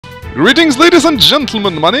Greetings, ladies and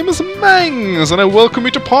gentlemen, my name is Mangs, and I welcome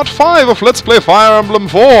you to part 5 of Let's Play Fire Emblem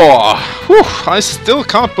 4! Whew, I still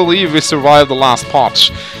can't believe we survived the last part.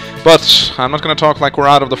 But I'm not gonna talk like we're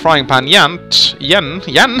out of the frying pan yet,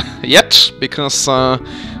 because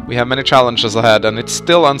we have many challenges ahead, and it's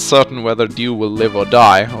still uncertain whether Dew will live or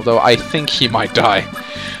die, although I think he might die.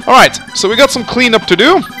 Alright, so we got some cleanup to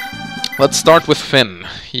do. Let's start with Finn.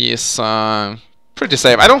 He is pretty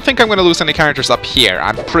safe. I don't think I'm gonna lose any characters up here.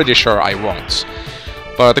 I'm pretty sure I won't.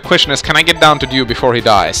 But the question is, can I get down to Dew before he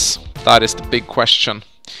dies? That is the big question.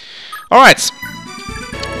 Alright.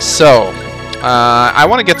 So, I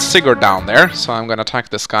want to get Sigurd down there, so I'm gonna attack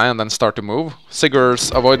this guy and then start to move.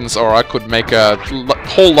 Sigurd's avoidance aura could make a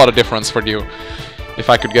whole lot of difference for Dew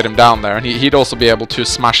if I could get him down there, and he'd also be able to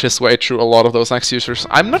smash his way through a lot of those X-users.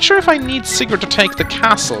 I'm not sure if I need Sigurd to take the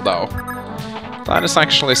castle, though. That is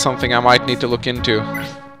actually something I might need to look into.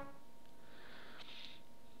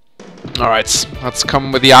 Alright, let's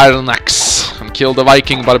come with the Iron Axe and kill the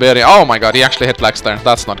Viking Barbarian. Oh my god, he actually hit Lex there.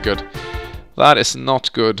 That's not good. That is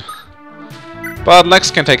not good. But Lex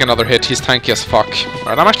can take another hit. He's tanky as fuck.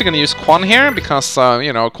 Alright, I'm actually going to use Quan here because,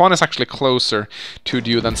 you know, Quan is actually closer to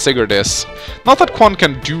Dew than Sigurd is. Not that Quan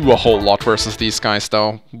can do a whole lot versus these guys,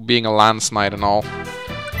 though, being a Lance Knight and all.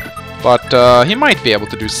 But he might be able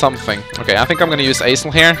to do something. Okay, I think I'm going to use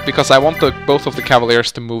Aesel here, because I want both of the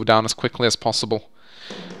Cavaliers to move down as quickly as possible.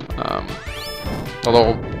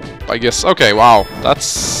 Although, I guess... Okay, wow.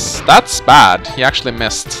 That's bad. He actually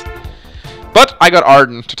missed. But I got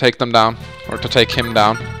Arden to take them down. Or to take him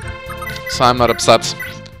down. So I'm not upset.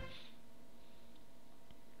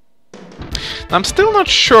 I'm still not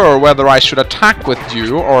sure whether I should attack with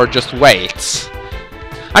Dew or just wait.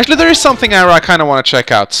 Actually, there is something I kind of want to check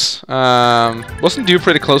out. Wasn't Dew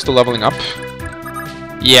pretty close to leveling up?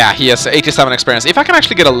 Yeah, he has 87 experience. If I can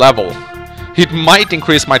actually get a level, it might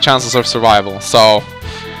increase my chances of survival. So,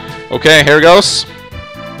 okay, here goes.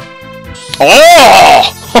 Oh!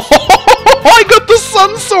 I got the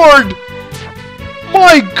Sun Sword!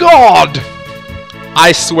 My god!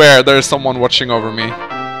 I swear there's someone watching over me.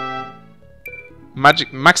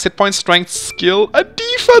 Magic, max hit points, strength, skill, a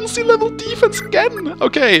defense! He leveled defense again!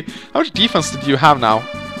 Okay, how much defense did you have now?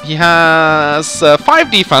 He has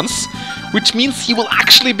 5 defense, which means he will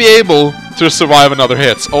actually be able to survive another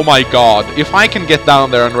hit. Oh my god, if I can get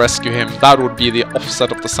down there and rescue him, that would be the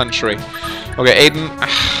offset of the century. Okay, Aiden,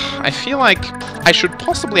 I feel like I should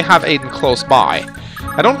possibly have Aiden close by.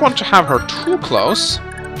 I don't want to have her too close.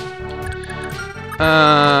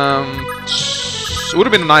 It would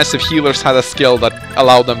have been nice if healers had a skill that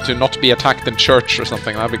allowed them to not be attacked in church or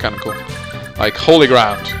something. That'd be kind of cool. Like, holy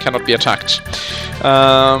ground cannot be attacked.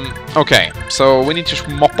 Okay, so we need to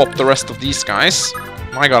mop up the rest of these guys.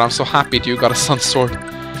 My god, I'm so happy you got a Sun Sword.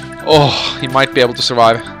 Oh, he might be able to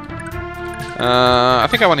survive. I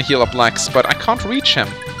think I want to heal up Lex, but I can't reach him.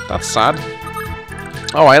 That's sad.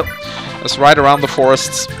 Alright, let's ride around the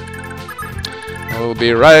forests. We'll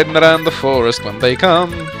be riding around the forest when they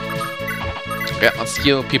come. Okay, let's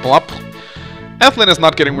heal people up. Ethelyn is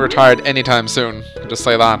not getting retired anytime soon. Just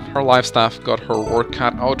say that. Her life staff got her work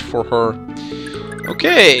cut out for her.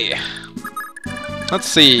 Okay. Let's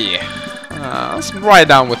see. Let's ride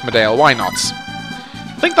down with Medale. Why not?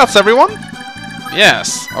 I think that's everyone.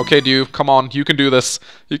 Yes. Okay, Dew, come on. You can do this.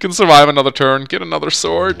 You can survive another turn. Get another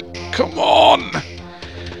sword. Come on.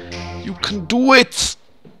 You can do it.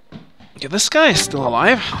 Yeah, this guy is still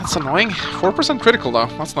alive. That's annoying. 4% critical, though.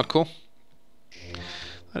 That's not cool.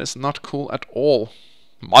 That is not cool at all.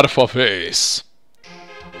 Modify face.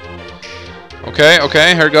 Okay,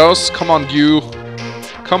 okay, here goes. Come on, Dew.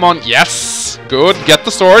 Come on, yes! Good, get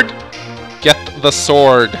the sword. Get the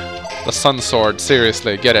sword. The Sun Sword,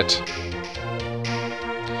 seriously, get it.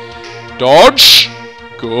 Dodge!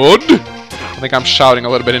 Good! I think I'm shouting a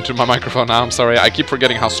little bit into my microphone now, I'm sorry. I keep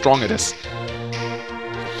forgetting how strong it is.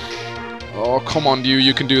 Oh, come on, Dew,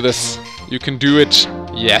 you can do this. You can do it.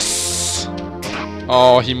 Yes!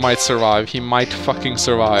 Oh, he might survive. He might fucking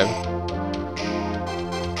survive.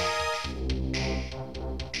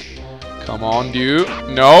 Come on, Dew.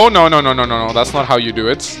 No, no, no, no, no, no, no. That's not how you do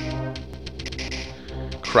it.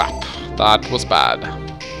 Crap. That was bad.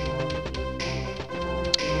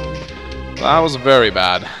 That was very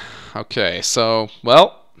bad. Okay, so,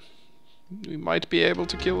 well, we might be able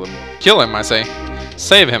to kill him. Kill him, I say.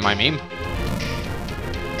 Save him, I mean.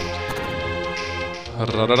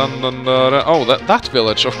 Oh, that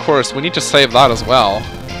village, of course. We need to save that as well.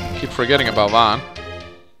 Keep forgetting about that.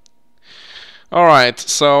 Alright,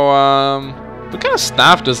 so, what kind of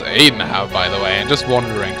staff does Aiden have, by the way? I'm just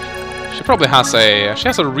wondering. She probably has a... She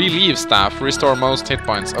has a relieve staff. Restore most hit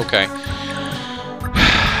points. Okay.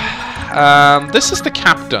 This is the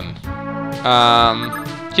captain.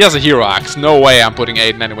 He has a hero axe. No way I'm putting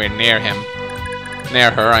Aiden anywhere near him.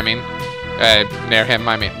 Near her, I mean. Near him,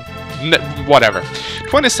 I mean. Whatever.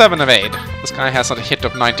 27 of 8. This guy has a hit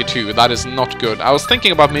of 92. That is not good. I was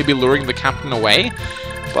thinking about maybe luring the captain away,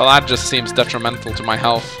 but that just seems detrimental to my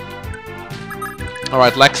health.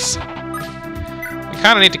 Alright, Lex. We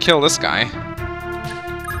kind of need to kill this guy.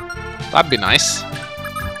 That'd be nice.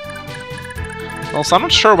 Also, I'm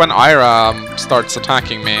not sure when Ira starts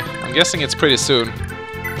attacking me. I'm guessing it's pretty soon.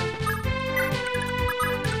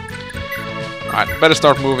 Alright, better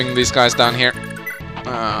start moving these guys down here.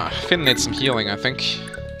 Finn needs some healing, I think.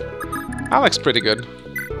 Alex pretty good.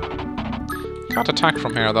 Can't attack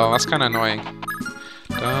from here, though. That's kind of annoying.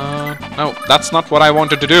 No, that's not what I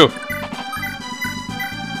wanted to do.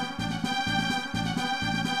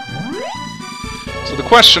 So the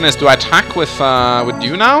question is, do I attack with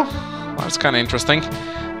you now? That's kind of interesting.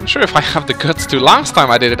 I'm not sure if I have the guts to. Last time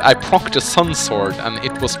I did it, I procced a Sun Sword, and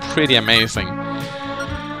it was pretty amazing.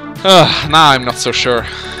 Now I'm not so sure.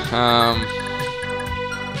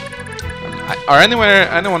 Are any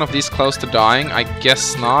one of these close to dying? I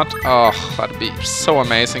guess not. Oh, that'd be so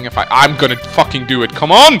amazing if I'm gonna fucking do it.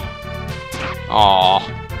 Come on! Aww.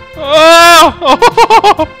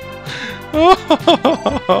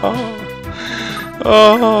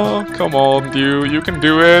 Oh, come on, you can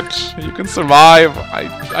do it. You can survive.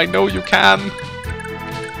 I know you can.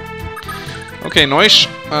 Okay, Noish.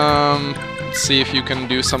 Let's see if you can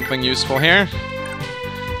do something useful here.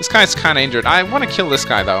 This guy's kind of injured. I want to kill this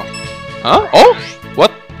guy, though. Huh? Oh!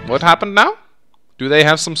 What happened now? Do they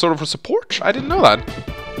have some sort of a support? I didn't know that.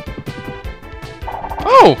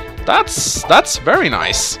 Oh! That's very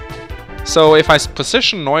nice. So if I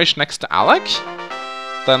position Noish next to Alec,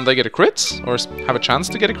 then they get a crit, or have a chance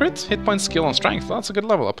to get a crit. Hit point, skill, and strength. That's a good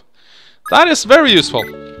level up. That is very useful.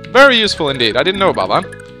 Very useful indeed. I didn't know about that.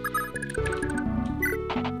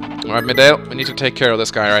 Alright, Midale, we need to take care of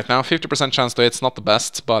this guy right now. 50% chance to hit's not the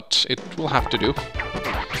best, but it will have to do.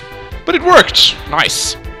 But it worked!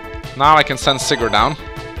 Nice. Now I can send Sigurd down.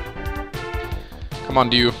 Come on,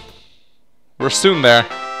 Dew. We're soon there.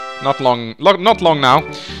 Not long now.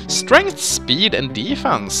 Strength, speed, and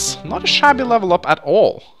defense. Not a shabby level up at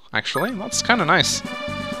all, actually. That's kind of nice.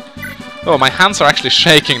 Oh, my hands are actually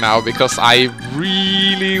shaking now because I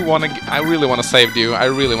really want to save Dew. I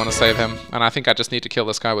really want to save him, and I think I just need to kill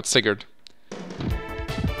this guy with Sigurd.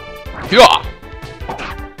 Yeah.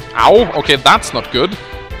 Ow. Okay, that's not good.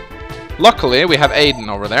 Luckily, we have Aiden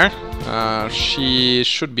over there. She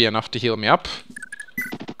should be enough to heal me up.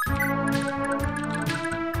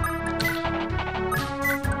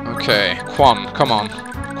 Okay, Quan, come on.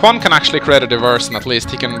 Quan can actually create a diversion at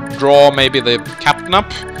least. He can draw maybe the captain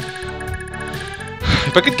up.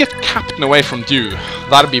 If I could get captain away from Dew,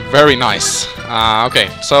 that'd be very nice. Okay,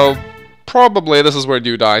 so probably this is where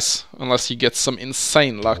Dew dies, unless he gets some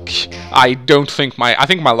insane luck. I think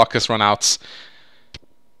my luck has run out.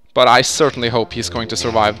 But I certainly hope he's going to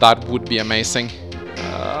survive. That would be amazing.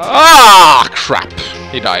 Crap.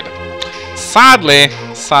 He died. Sadly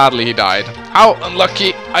he died. How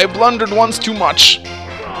unlucky. I blundered once too much.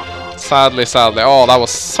 Sadly. Oh, that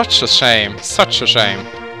was such a shame. Such a shame.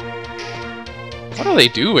 What are they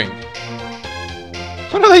doing?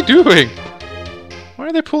 What are they doing? Why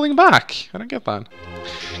are they pulling back? I don't get that.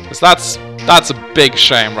 Because that's a big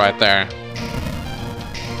shame right there.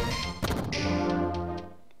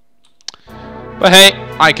 But hey,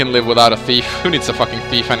 I can live without a thief. Who needs a fucking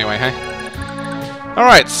thief anyway, hey?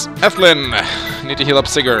 Alright, Ethlyn. Need to heal up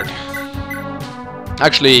Sigurd.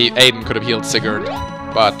 Actually, Aiden could have healed Sigurd,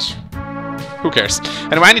 but who cares?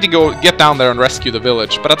 Anyway, I need to go get down there and rescue the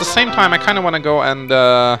village. But at the same time, I kind of want to go and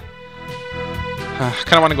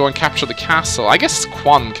capture the castle. I guess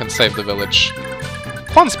Quan can save the village.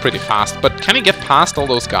 Quan's pretty fast, but can he get past all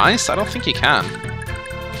those guys? I don't think he can.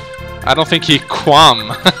 I don't think he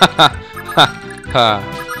Quan.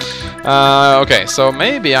 Okay, so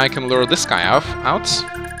maybe I can lure this guy out.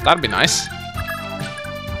 That'd be nice.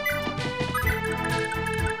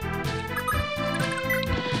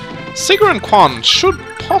 Sigurd and Quan should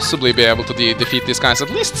possibly be able to defeat these guys. At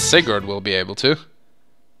least Sigurd will be able to.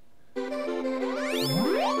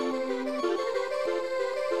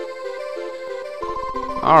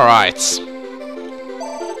 Alright.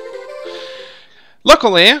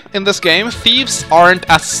 Luckily, in this game, thieves aren't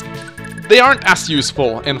as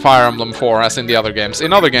useful in Fire Emblem 4 as in the other games.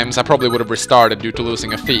 In other games, I probably would have restarted due to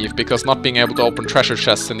losing a thief, because not being able to open treasure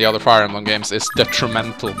chests in the other Fire Emblem games is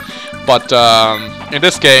detrimental. But in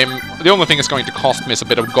this game, the only thing it's going to cost me is a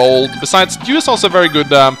bit of gold. Besides, Dew is also a very good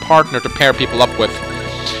partner to pair people up with.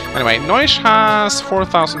 Anyway, Noish has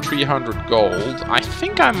 4,300 gold. I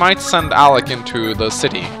think I might send Alec into the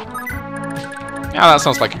city. Yeah, that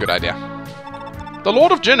sounds like a good idea. The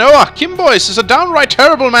Lord of Genoa, Kimbois, is a downright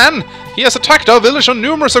terrible man. He has attacked our village on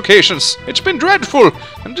numerous occasions. It's been dreadful,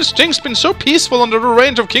 and this thing's been so peaceful under the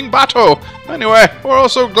reign of King Bato. Anyway, we're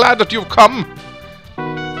also glad that you've come.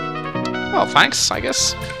 Well, thanks, I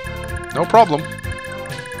guess. No problem.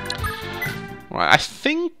 Right, I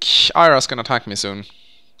think Ira's gonna attack me soon.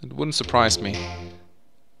 It wouldn't surprise me.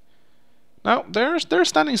 No, they're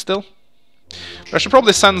standing still. But I should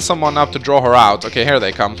probably send someone up to draw her out. Okay, here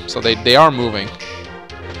they come. So they are moving.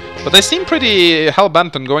 But they seem pretty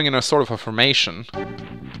hell-bent on going in a sort of a formation.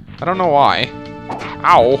 I don't know why.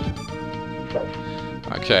 Ow!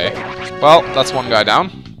 Okay. Well, that's one guy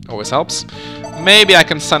down. Always helps. Maybe I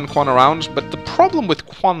can send Quan around, but the problem with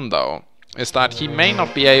Quan, though, is that he may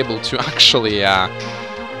not be able to actually,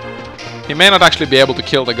 he may not actually be able to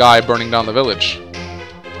kill the guy burning down the village.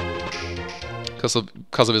 Because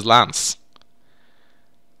of his lance.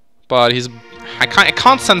 But he's... I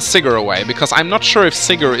can't send Sigurd away, because I'm not sure if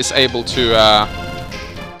Sigurd is able to,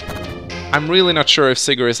 I'm really not sure if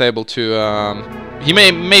Sigurd is able to, he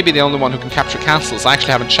may be the only one who can capture castles. I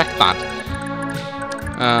actually haven't checked that.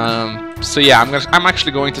 So yeah, I'm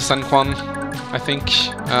actually going to send Quan, I think.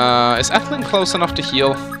 Is Ethlin close enough to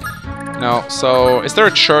heal? No. So, is there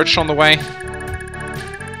a church on the way?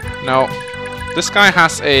 No. This guy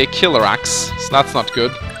has a killer axe, so that's not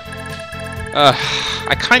good.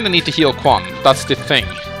 I kinda need to heal Quan, that's the thing.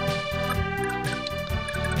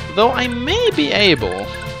 Though I may be able...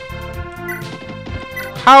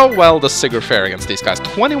 How well does Sigurd fare against these guys?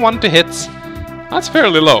 21 to hit. That's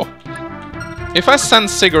fairly low. If I send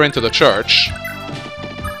Sigurd into the church,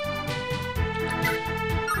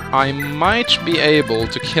 I might be able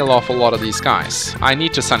to kill off a lot of these guys. I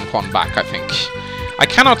need to send Quan back, I think. I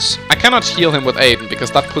cannot heal him with Aiden,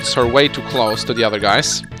 because that puts her way too close to the other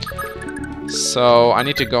guys. So I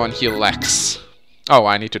need to go and heal Lex. Oh,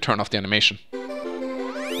 I need to turn off the animation.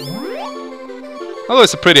 Although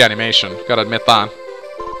it's a pretty animation, gotta admit that.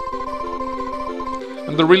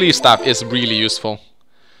 And the relief staff is really useful.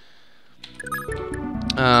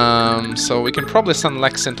 So we can probably send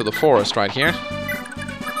Lex into the forest right here.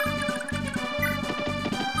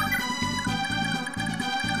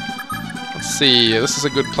 Let's see, this is a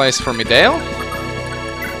good place for Midale.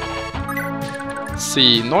 Let's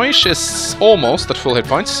see, Noish is almost at full hit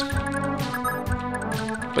points.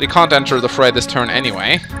 But he can't enter the fray this turn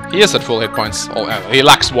anyway. He is at full hit points. Oh, he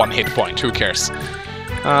lacks 1 hit point, who cares?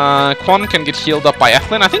 Quan can get healed up by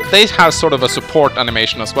Ethlin. I think they have sort of a support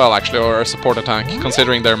animation as well, actually, or a support attack,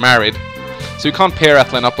 considering they're married. So you can't pair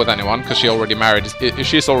Ethlin up with anyone, because she's already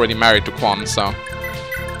married to Quan, so...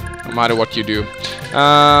 No matter what you do.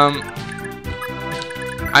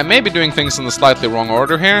 I may be doing things in the slightly wrong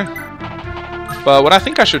order here. But what I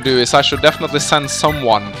think I should do is I should definitely send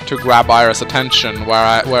someone to grab Ira's attention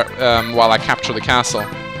while I capture the castle.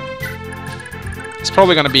 It's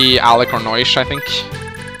probably going to be Alec or Noish, I think.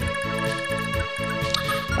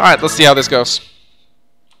 Alright, let's see how this goes.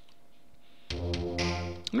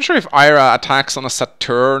 I'm not sure if Ira attacks on a set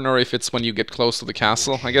turn or if it's when you get close to the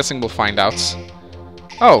castle. I'm guessing we'll find out.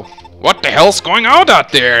 Oh, what the hell's going on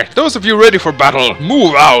out there? Those of you ready for battle,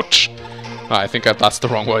 move out! I think that's the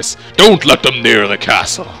wrong voice. Don't let them near the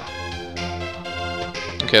castle.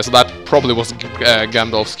 Okay, so that probably was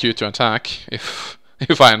Gandalf's cue to attack, if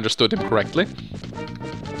I understood him correctly.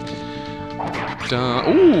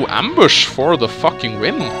 Ooh, ambush for the fucking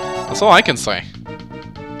win. That's all I can say.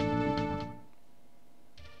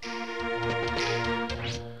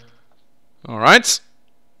 Alright.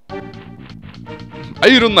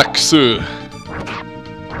 Iron Axe. I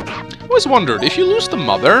always wondered, if you lose the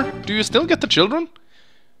mother, do you still get the children?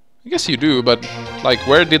 I guess you do, but, like,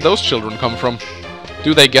 where did those children come from?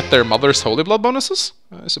 Do they get their mother's Holy Blood bonuses?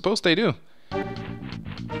 I suppose they do.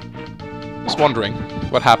 Just wondering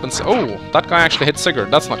what happens. Oh, that guy actually hit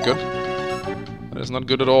Sigurd. That's not good. That is not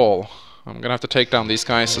good at all. I'm gonna have to take down these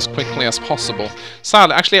guys as quickly as possible.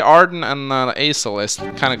 Sad, actually Arden and Aesel is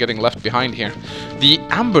kind of getting left behind here. The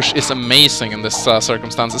ambush is amazing in this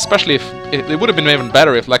circumstance, especially if... It would have been even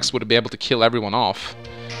better if Lex would be able to kill everyone off.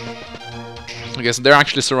 I guess they're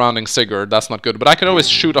actually surrounding Sigurd, that's not good. But I could always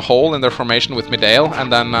shoot a hole in their formation with Midale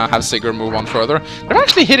and then have Sigurd move on further. They're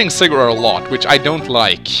actually hitting Sigurd a lot, which I don't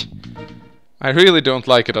like. I really don't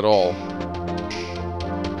like it at all.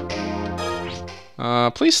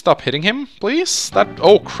 Please stop hitting him, please.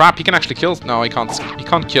 Oh crap, he can actually kill... No, he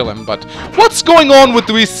can't kill him, but... What's going on with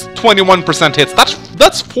these 21% hits?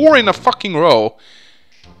 That's 4 in a fucking row.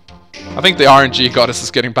 I think the RNG goddess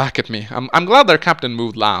is getting back at me. I'm glad their captain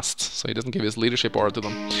moved last, so he doesn't give his leadership aura to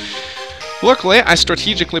them. Luckily, I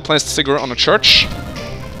strategically placed Sigurd on a church,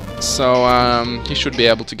 so he should be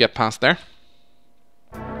able to get past there.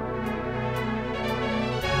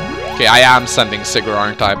 Okay, I am sending Sigurd,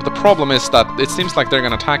 aren't I? But the problem is that it seems like they're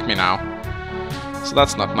gonna attack me now, so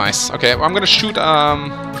that's not nice. Okay, well, I'm gonna shoot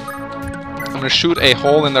a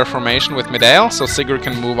hole in their formation with Midale, so Sigurd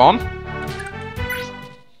can move on.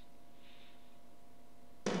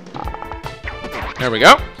 There we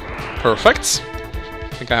go. Perfect. I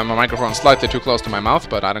think I have my microphone slightly too close to my mouth,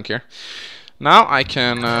 but I don't care. Now I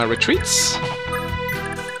can retreat.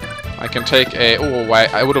 I can take a... Oh,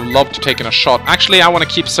 I would have loved to take in a shot. Actually, I want to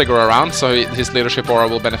keep Sigurd around, so his leadership aura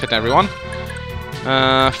will benefit everyone.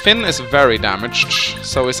 Finn is very damaged.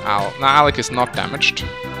 So is Al. Now, Alec is not damaged.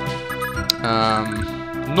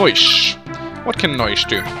 Noish. What can Noish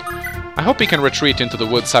do? I hope he can retreat into the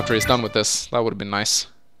woods after he's done with this. That would have been nice.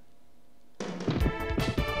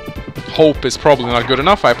 Hope is probably not good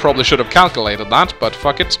enough. I probably should have calculated that, but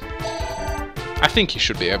fuck it. I think he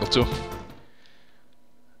should be able to.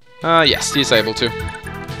 Yes, he's able to.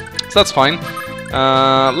 So that's fine.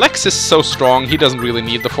 Lex is so strong, he doesn't really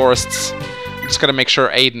need the forests. I'm just gotta make sure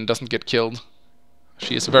Aiden doesn't get killed.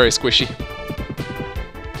 She is very squishy.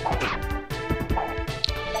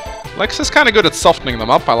 Lex is kind of good at softening them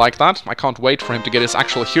up, I like that. I can't wait for him to get his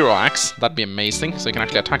actual hero axe. That'd be amazing, so he can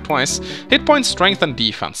actually attack twice. Hit points, strength, and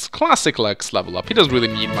defense. Classic Lex level up. He doesn't really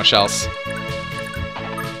need much else.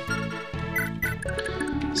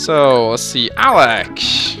 So, let's see. Alec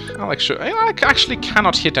actually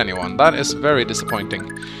cannot hit anyone. That is very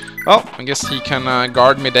disappointing. Well, I guess he can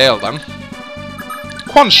guard Midale then.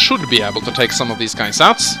 Quan should be able to take some of these guys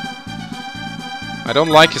out. I don't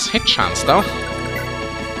like his hit chance, though.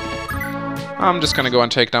 I'm just gonna go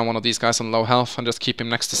and take down one of these guys on low health and just keep him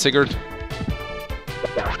next to Sigurd.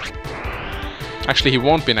 Actually, he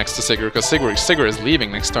won't be next to Sigurd, because Sigurd is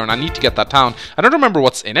leaving next turn. I need to get that town. I don't remember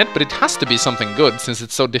what's in it, but it has to be something good, since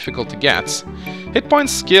it's so difficult to get. Hit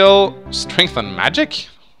points, skill, strength, and magic?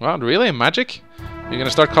 Well, really? Magic? You're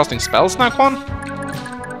gonna start casting spells now, Quan?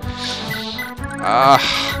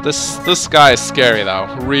 This guy is scary, though.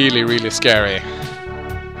 Really, really scary.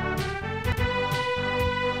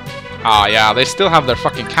 Ah, yeah, they still have their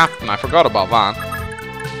fucking captain. I forgot about that.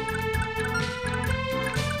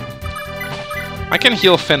 I can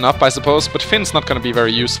heal Finn up, I suppose, but Finn's not going to be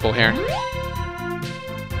very useful here.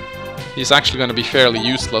 He's actually going to be fairly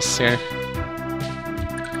useless here.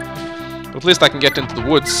 But at least I can get into the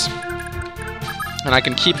woods. And I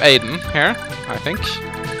can keep Aiden here, I think.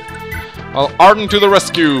 Well, Arden to the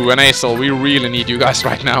rescue, and Aesel, we really need you guys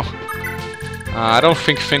right now. I don't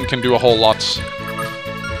think Finn can do a whole lot.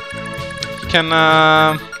 Can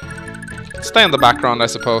stay in the background, I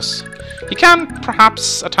suppose. He can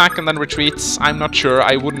perhaps attack and then retreats. I'm not sure.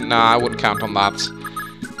 I wouldn't count on that.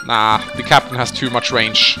 Nah, the captain has too much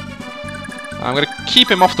range. I'm gonna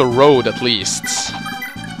keep him off the road at least.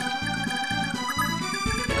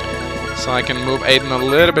 So I can move Aiden a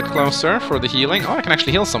little bit closer for the healing. Oh, I can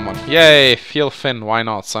actually heal someone. Yay, heal Finn, why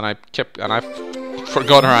not? And I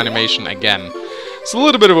forgot her animation again. It's a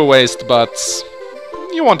little bit of a waste, but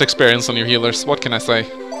you want experience on your healers, what can I say?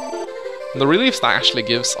 And the relief stack actually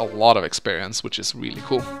gives a lot of experience, which is really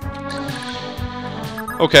cool.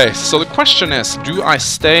 Okay, so the question is, do I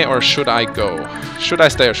stay or should I go? Should I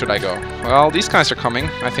stay or should I go? Well, these guys are coming,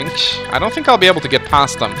 I think. I don't think I'll be able to get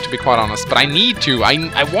past them, to be quite honest, but I need to.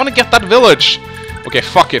 I want to get that village! Okay,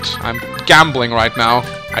 fuck it. I'm gambling right now.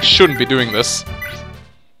 I shouldn't be doing this.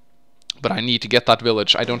 But I need to get that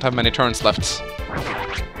village. I don't have many turns left.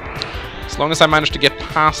 As long as I manage to get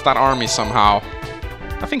past that army somehow,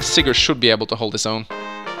 I think Sigurd should be able to hold his own.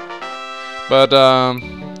 But,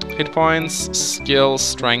 hit points, skill,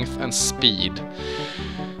 strength, and speed.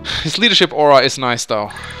 His leadership aura is nice, though.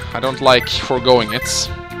 I don't like foregoing it.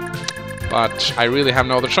 But I really have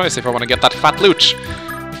no other choice if I want to get that fat loot.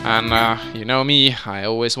 And, you know me, I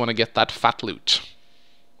always want to get that fat loot.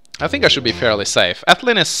 I think I should be fairly safe.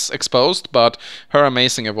 Ethlyn is exposed, but her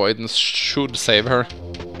amazing avoidance should save her.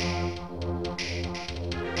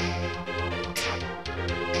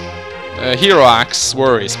 Hero Axe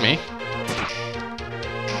worries me.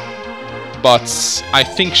 But I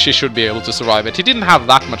think she should be able to survive it. He didn't have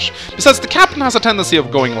that much. Besides, the captain has a tendency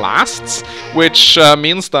of going last, which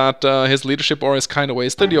means that his leadership aura is kind of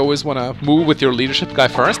wasted. You always want to move with your leadership guy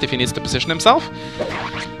first if he needs to position himself.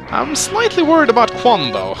 I'm slightly worried about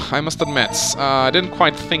Quan, though, I must admit. I didn't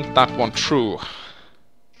quite think that one through.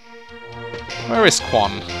 Where is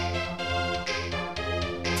Quan?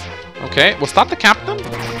 Okay, was that the captain?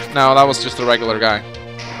 No, that was just a regular guy.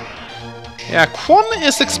 Yeah, Kwon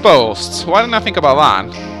is exposed. Why didn't I think about that?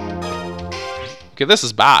 Okay, this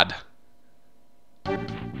is bad.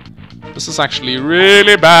 This is actually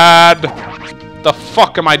really bad. The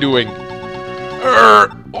fuck am I doing?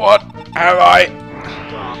 What have I?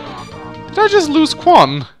 Did I just lose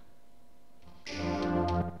Kwon?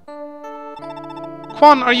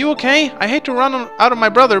 Kwon, are you okay? I hate to run out of my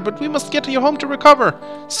brother, but we must get to your home to recover.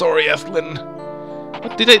 Sorry, Ethlyn.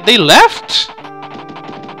 What did they left?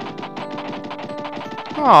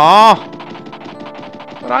 Aww.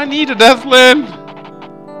 But I needed Ethlyn.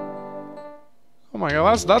 Oh my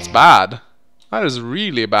god, that's bad. That is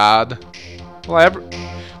really bad. Will I ever...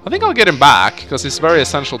 I think I'll get him back, because he's very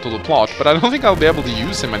essential to the plot, but I don't think I'll be able to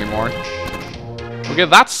use him anymore. Okay,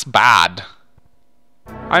 that's bad.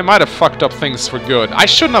 I might have fucked up things for good. I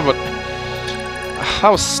shouldn't have... That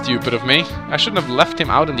was stupid of me. I shouldn't have left him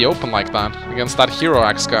out in the open like that, against that Hero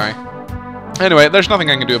Axe guy. Anyway, there's nothing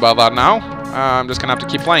I can do about that now. I'm just gonna have to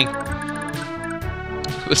keep playing.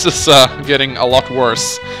 This is getting a lot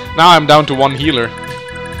worse. Now I'm down to 1 healer.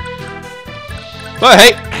 But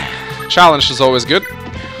hey, challenge is always good.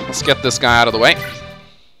 Let's get this guy out of the way.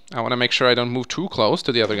 I want to make sure I don't move too close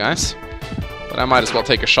to the other guys. But I might as well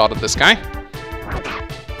take a shot at this guy.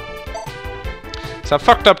 So I've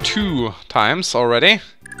fucked up 2 times already.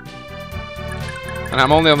 And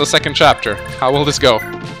I'm only on the 2nd chapter. How will this go?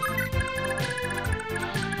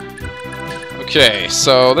 Okay,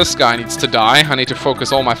 so this guy needs to die. I need to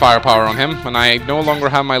focus all my firepower on him. And I no longer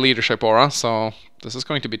have my leadership aura, so this is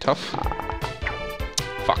going to be tough.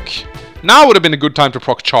 Fuck. Now would have been a good time to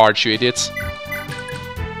proc charge, you idiots.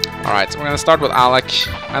 Alright, so we're gonna start with Alec.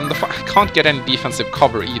 And I can't get any defensive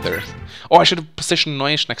cover either. Oh, I should have positioned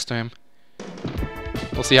Noish next to him.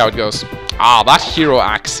 We'll see how it goes. Ah, that Hero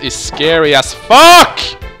Axe is scary as fuck!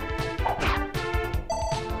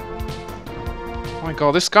 Oh my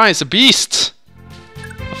god, this guy is a beast!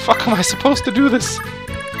 The fuck am I supposed to do this?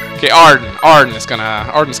 Okay, Arden's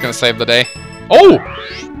gonna save the day. Oh!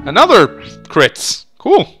 Another crits!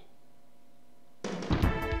 Cool.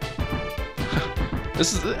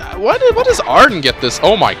 This is... What does Arden get this?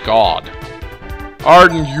 Oh my god.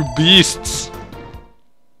 Arden, you beasts!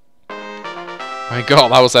 My god,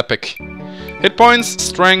 that was epic. Hit points,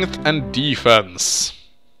 strength, and defense.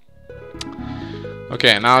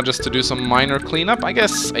 Okay, now just to do some minor cleanup, I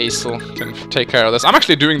guess Aesel can take care of this. I'm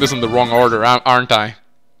actually doing this in the wrong order, aren't I?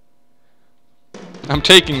 I'm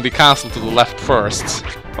taking the castle to the left first.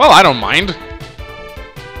 Well, I don't mind.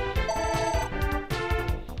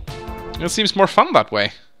 It seems more fun that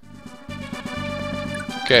way.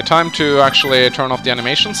 Okay, time to actually turn off the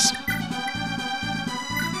animations.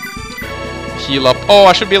 Heal up. Oh,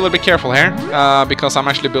 I should be a little bit careful here, because I'm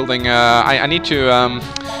actually building... I need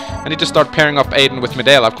to start pairing up Aiden with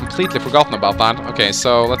Medale. I've completely forgotten about that. Okay,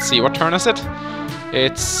 so let's see. What turn is it?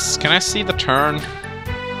 It's... Can I see the turn?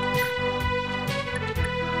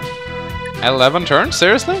 11 turns?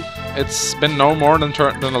 Seriously? It's been no more than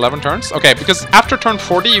 11 turns? Okay, because after turn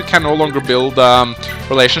 40 you can no longer build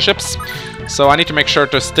relationships. So I need to make sure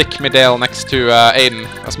to stick Medale next to Aiden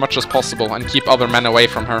as much as possible and keep other men away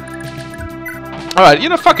from her. Alright, you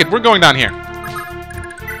know, fuck it, we're going down here.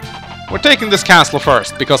 We're taking this castle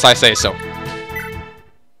first, because I say so. I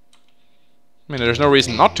mean, there's no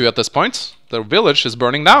reason not to at this point. The village is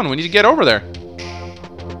burning down, we need to get over there.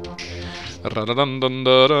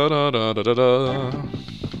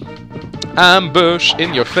 Ambush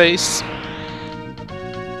in your face.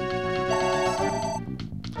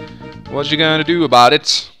 What you gonna do about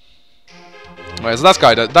it? Wait, so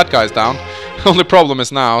that guy's down. Only problem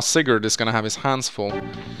is now Sigurd is gonna have his hands full.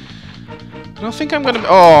 I don't think I'm gonna...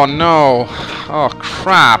 Oh no! Oh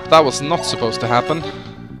crap! That was not supposed to happen.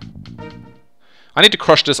 I need to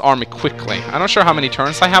crush this army quickly. I'm not sure how many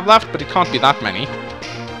turns I have left, but it can't be that many.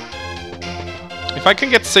 If I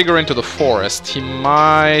can get Sigurd into the forest, he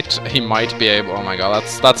might be able... Oh my god,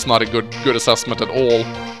 that's not a good assessment at all.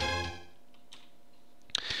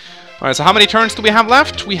 Alright, so how many turns do we have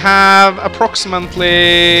left? We have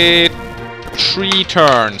approximately 3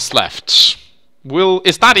 turns left.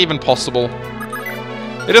 Is that even possible?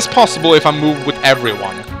 It is possible if I move with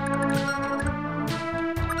everyone.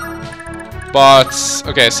 But,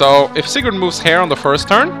 okay, so if Sigurd moves here on the first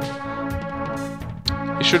turn,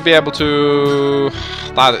 he should be able to...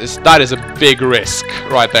 That is a big risk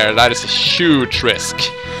right there. That is a huge risk.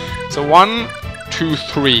 So 1, 2,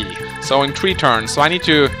 3. So in 3 turns. So I need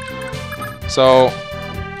to... So...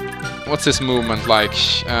 What's his movement like?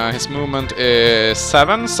 His movement is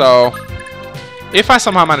 7, so... if I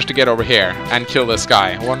somehow manage to get over here and kill this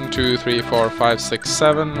guy, 1, 2, 3, 4, 5, 6,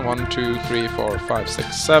 7, 1, 2, 3, 4, 5,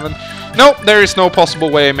 6, 7. No, there is no possible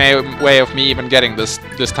way of me even getting this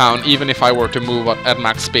town, even if I were to move at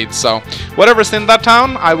max speed. So whatever's in that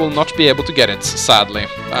town, I will not be able to get it, sadly.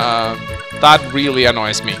 That really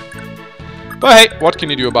annoys me. But hey, what can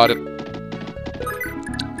you do about it?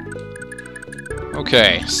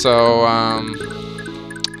 Okay, so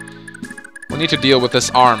we need to deal with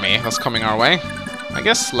this army that's coming our way. I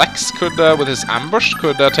guess Lex could, with his ambush,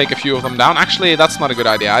 could take a few of them down. Actually, that's not a good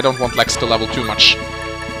idea. I don't want Lex to level too much.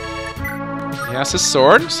 He has his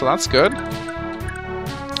sword, so that's good.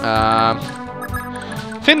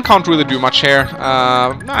 Finn can't really do much here.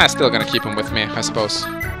 I'm still gonna keep him with me, I suppose.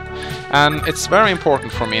 And it's very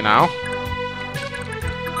important for me now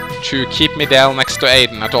to keep Midale next to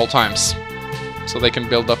Aiden at all times, so they can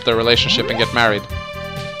build up their relationship and get married.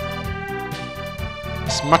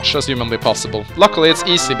 As much as humanly possible. Luckily, it's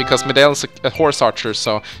easy because Midale's a horse archer,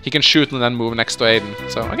 so he can shoot and then move next to Aiden.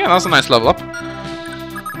 So again, that's a nice level up.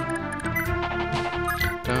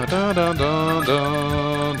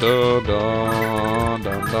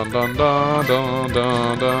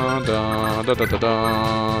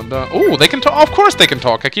 Oh, they can talk. Of course they can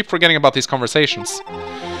talk. I keep forgetting about these conversations.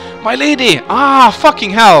 My lady! Ah,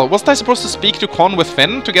 fucking hell! Wasn't I supposed to speak to Quan with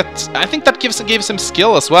Finn to get... I think that gives him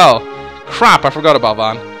skill as well. Crap, I forgot about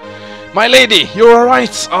that. My lady, you're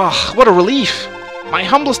alright! Ah, what a relief! My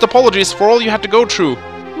humblest apologies for all you had to go through.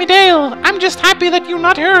 Midale, I'm just happy that you're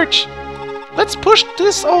not hurt. Let's push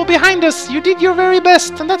this all behind us. You did your very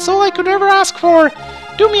best, and that's all I could ever ask for.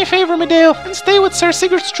 Do me a favor, Midale, and stay with Sir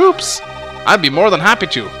Sigurd's troops. I'd be more than happy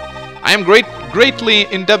to. I am greatly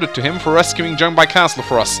indebted to him for rescuing Jungbai Castle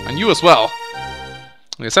for us, and you as well.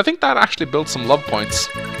 Yes, I think that actually built some love points.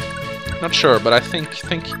 Not sure, but I think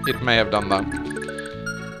it may have done that.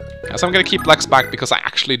 Yes, I'm gonna keep Lex back because I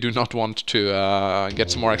actually do not want to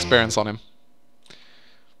get some more experience on him.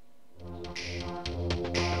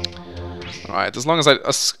 Alright, as long as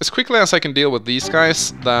as quickly as I can deal with these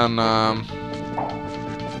guys, then I'm...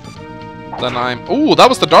 Ooh, that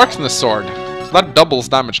was the Darkness Sword! So that doubles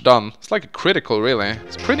damage done. It's like a critical, really.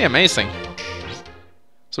 It's pretty amazing.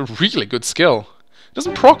 It's a really good skill. It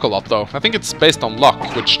doesn't proc a lot, though. I think it's based on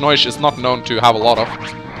luck, which Noish is not known to have a lot of.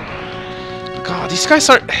 God, these guys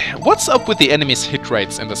are... What's up with the enemy's hit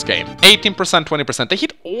rates in this game? 18%, 20%. They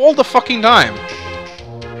hit all the fucking time.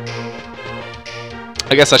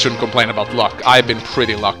 I guess I shouldn't complain about luck. I've been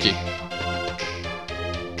pretty lucky.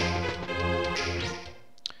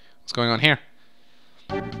 What's going on here?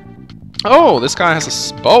 Oh, this guy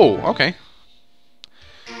has a bow. Okay.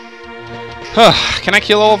 Can I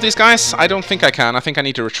kill all of these guys? I don't think I can. I think I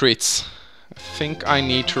need to retreat.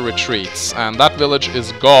 And that village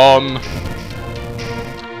is gone.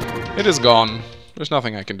 It is gone. There's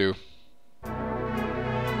nothing I can do.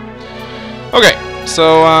 Okay,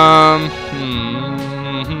 so,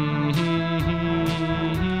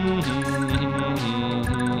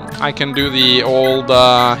 I can do the old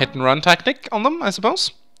hit and run tactic on them, I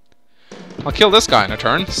suppose. I'll kill this guy in a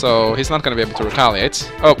turn, so he's not going to be able to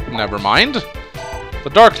retaliate. Oh, never mind. The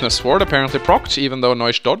Darkness Sword apparently procced, even though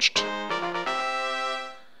Noish dodged.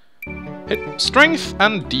 Hit strength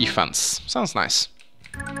and defense. Sounds nice.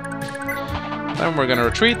 Then we're going to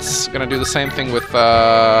retreat. Going to do the same thing with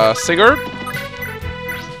Sigurd.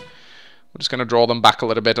 We're just going to draw them back a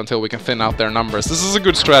little bit until we can thin out their numbers. This is a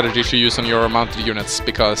good strategy to use on your mounted units,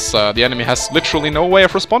 because the enemy has literally no way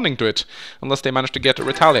of responding to it, unless they manage to get a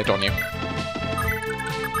retaliate on you.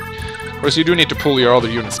 Of course, you do need to pull your other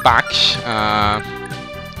units back.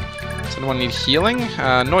 Does anyone need healing?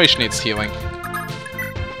 Noish needs healing.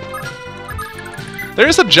 There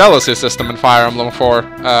is a jealousy system in Fire Emblem 4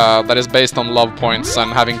 that is based on love points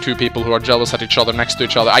and having two people who are jealous at each other next to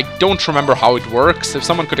each other. I don't remember how it works. If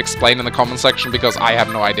someone could explain in the comment section, because I have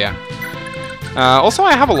no idea. Also,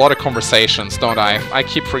 I have a lot of conversations, don't I? I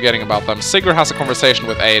keep forgetting about them. Sigurd has a conversation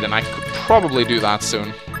with Aid, and I could probably do that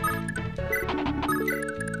soon.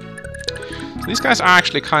 So these guys are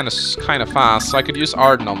actually kind of fast, so I could use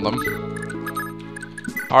Arden on them.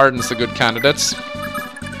 Arden's a good candidate.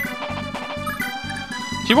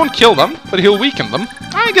 He won't kill them, but he'll weaken them.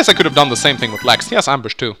 I guess I could have done the same thing with Lex. He has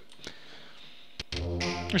ambush too.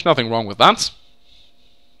 There's nothing wrong with that.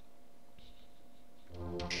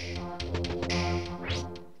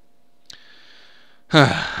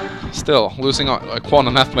 Still, losing Quan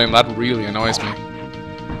and Ethblame, that really annoys me.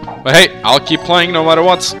 But hey, I'll keep playing no matter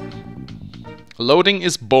what. Loading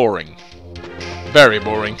is boring. Very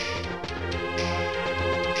boring.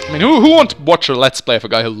 I mean, who won't watch a Let's Play of a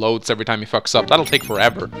guy who loads every time he fucks up? That'll take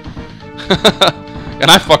forever. And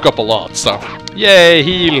I fuck up a lot, so... Yay,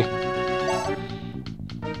 heal!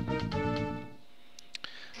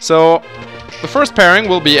 So, the first pairing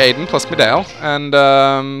will be Aiden plus Midale, and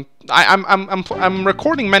I'm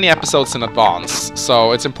recording many episodes in advance,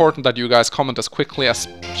 so it's important that you guys comment as quickly as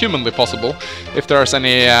humanly possible if there's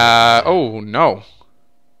any... oh, no.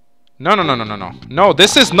 No,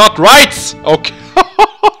 this is not right! Okay.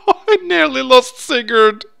 I nearly lost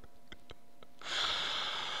Sigurd.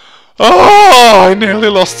 Oh, I nearly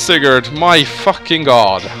lost Sigurd. My fucking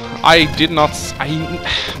god. I did not...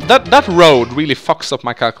 That road really fucks up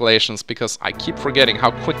my calculations because I keep forgetting how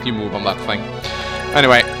quick you move on that thing.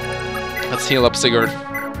 Anyway, let's heal up Sigurd.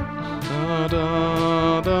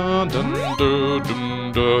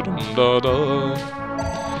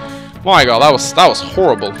 My god, that was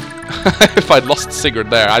horrible. If I'd lost Sigurd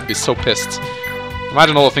there, I'd be so pissed.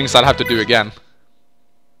 Imagine all the things I'd have to do again.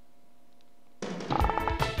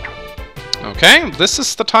 Okay, this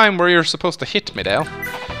is the time where you're supposed to hit Midale.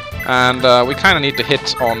 And we kind of need to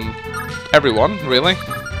hit on everyone, really.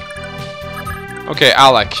 Okay,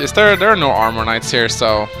 Alec, there are no armor knights here,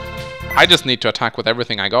 so I just need to attack with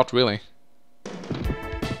everything I got, really.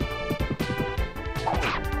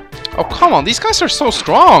 Oh, come on, these guys are so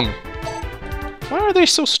strong! Why are they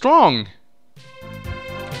so strong?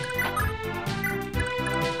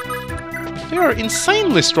 They are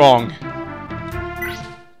insanely strong!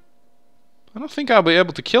 I don't think I'll be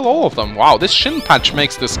able to kill all of them. Wow, this shin patch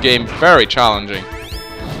makes this game very challenging.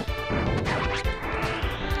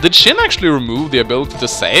 Did Shin actually remove the ability to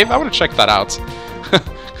save? I want to check that out.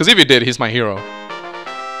 Because if he did, he's my hero.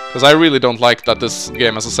 Because I really don't like that this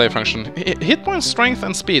game has a save function. Hit point, strength,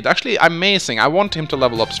 and speed. Actually, amazing. I want him to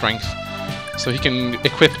level up strength. So he can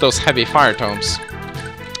equip those heavy fire tomes.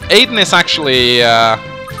 Aiden is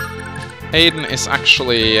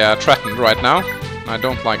actually threatened right now. I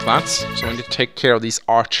don't like that, so we need to take care of these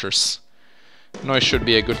archers. Noi should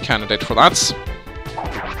be a good candidate for that.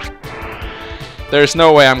 There's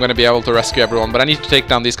no way I'm going to be able to rescue everyone, but I need to take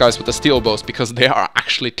down these guys with the steel bows because they are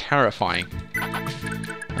actually terrifying.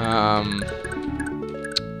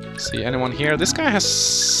 See, anyone here? This guy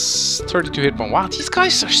has 32 hit points. Wow, these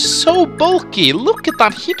guys are so bulky! Look at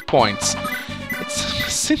that hit points!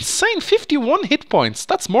 It's insane, 51 hit points!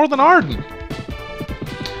 That's more than Arden!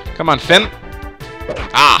 Come on, Finn!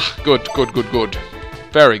 Ah, good.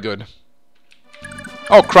 Very good.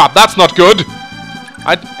 Oh crap, that's not good!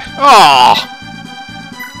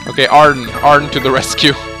 Okay, Arden to the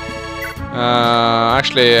rescue.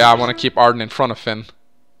 Actually, I want to keep Arden in front of Finn.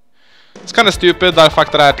 It's kind of stupid, the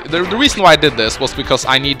fact that the reason why I did this was because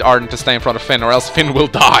I need Arden to stay in front of Finn, or else Finn will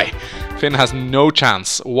die. Finn has no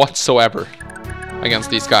chance whatsoever against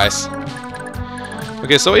these guys.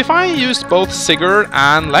 Okay, so if I used both Sigurd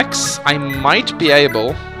and Lex, I might be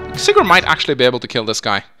able... Sigurd might actually be able to kill this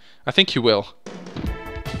guy. I think he will.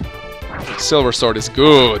 Silver Sword is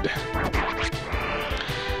good.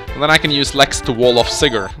 And then I can use Lex to wall off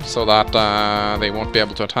Sigurd, so that they won't be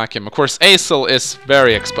able to attack him. Of course, Aesel is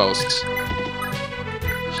very exposed.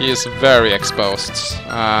 He is very exposed.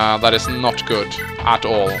 That is not good at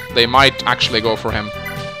all. They might actually go for him.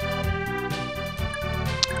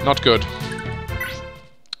 Not good.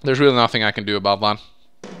 There's really nothing I can do about that.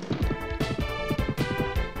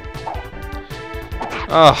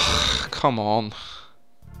 Ugh, come on.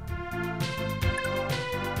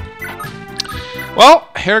 Well,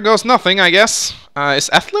 here goes nothing, I guess. Is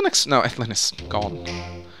Ethlin no, Ethlin is gone.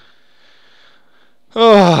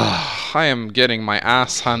 Ugh, I am getting my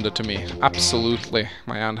ass handed to me. Absolutely,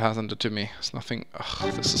 my hand handed to me. It's nothing...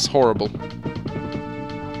 Ugh, this is horrible.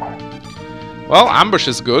 Well, Ambush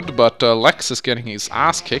is good, but Lex is getting his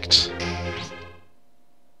ass kicked.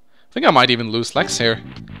 I think I might even lose Lex here.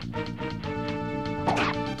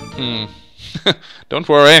 Don't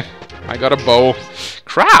worry, I got a bow.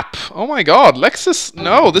 Crap! Oh my god, Lex is...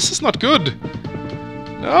 No, this is not good.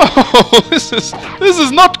 No, this is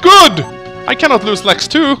not good! I cannot lose Lex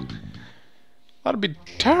too. That'd be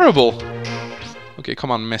terrible. Okay,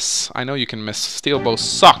 come on, miss. I know you can miss. Steel bows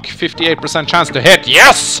suck. 58% chance to hit.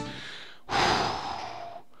 Yes!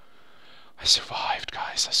 I survived,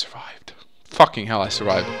 guys. I survived. Fucking hell, I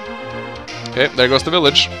survived. Okay, there goes the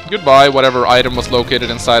village. Goodbye, whatever item was located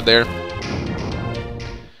inside there.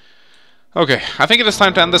 Okay, I think it is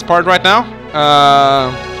time to end this part right now.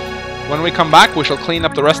 When we come back, we shall clean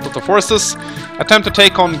up the rest of the forces, attempt to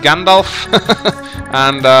take on Gandalf,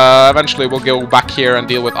 and eventually we'll go back here and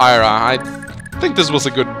deal with Ira. I think this was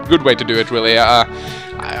a good way to do it, really.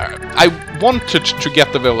 I wanted to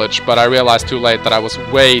get the village, but I realized too late that I was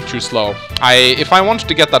way too slow. If I wanted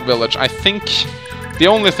to get that village, I think The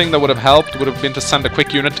only thing that would have helped would have been to send a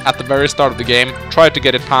quick unit at the very start of the game, try to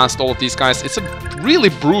get it past all of these guys. It's a really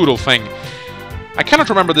brutal thing. I cannot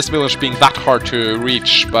remember this village being that hard to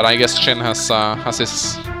reach, but I guess Shin has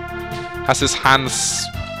his hands...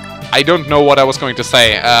 I don't know what I was going to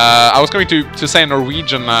say. I was going to say a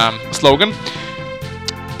Norwegian slogan,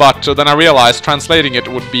 but then I realized translating it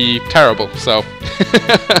would be terrible, so...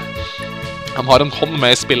 Han har en hånd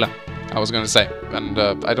med I spillet, I was going to say, and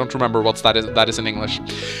I don't remember what that is in English.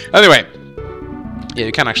 Anyway, yeah,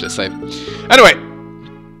 you can actually save. Anyway,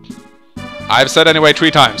 I've said anyway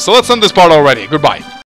 3 times, so let's end this part already. Goodbye.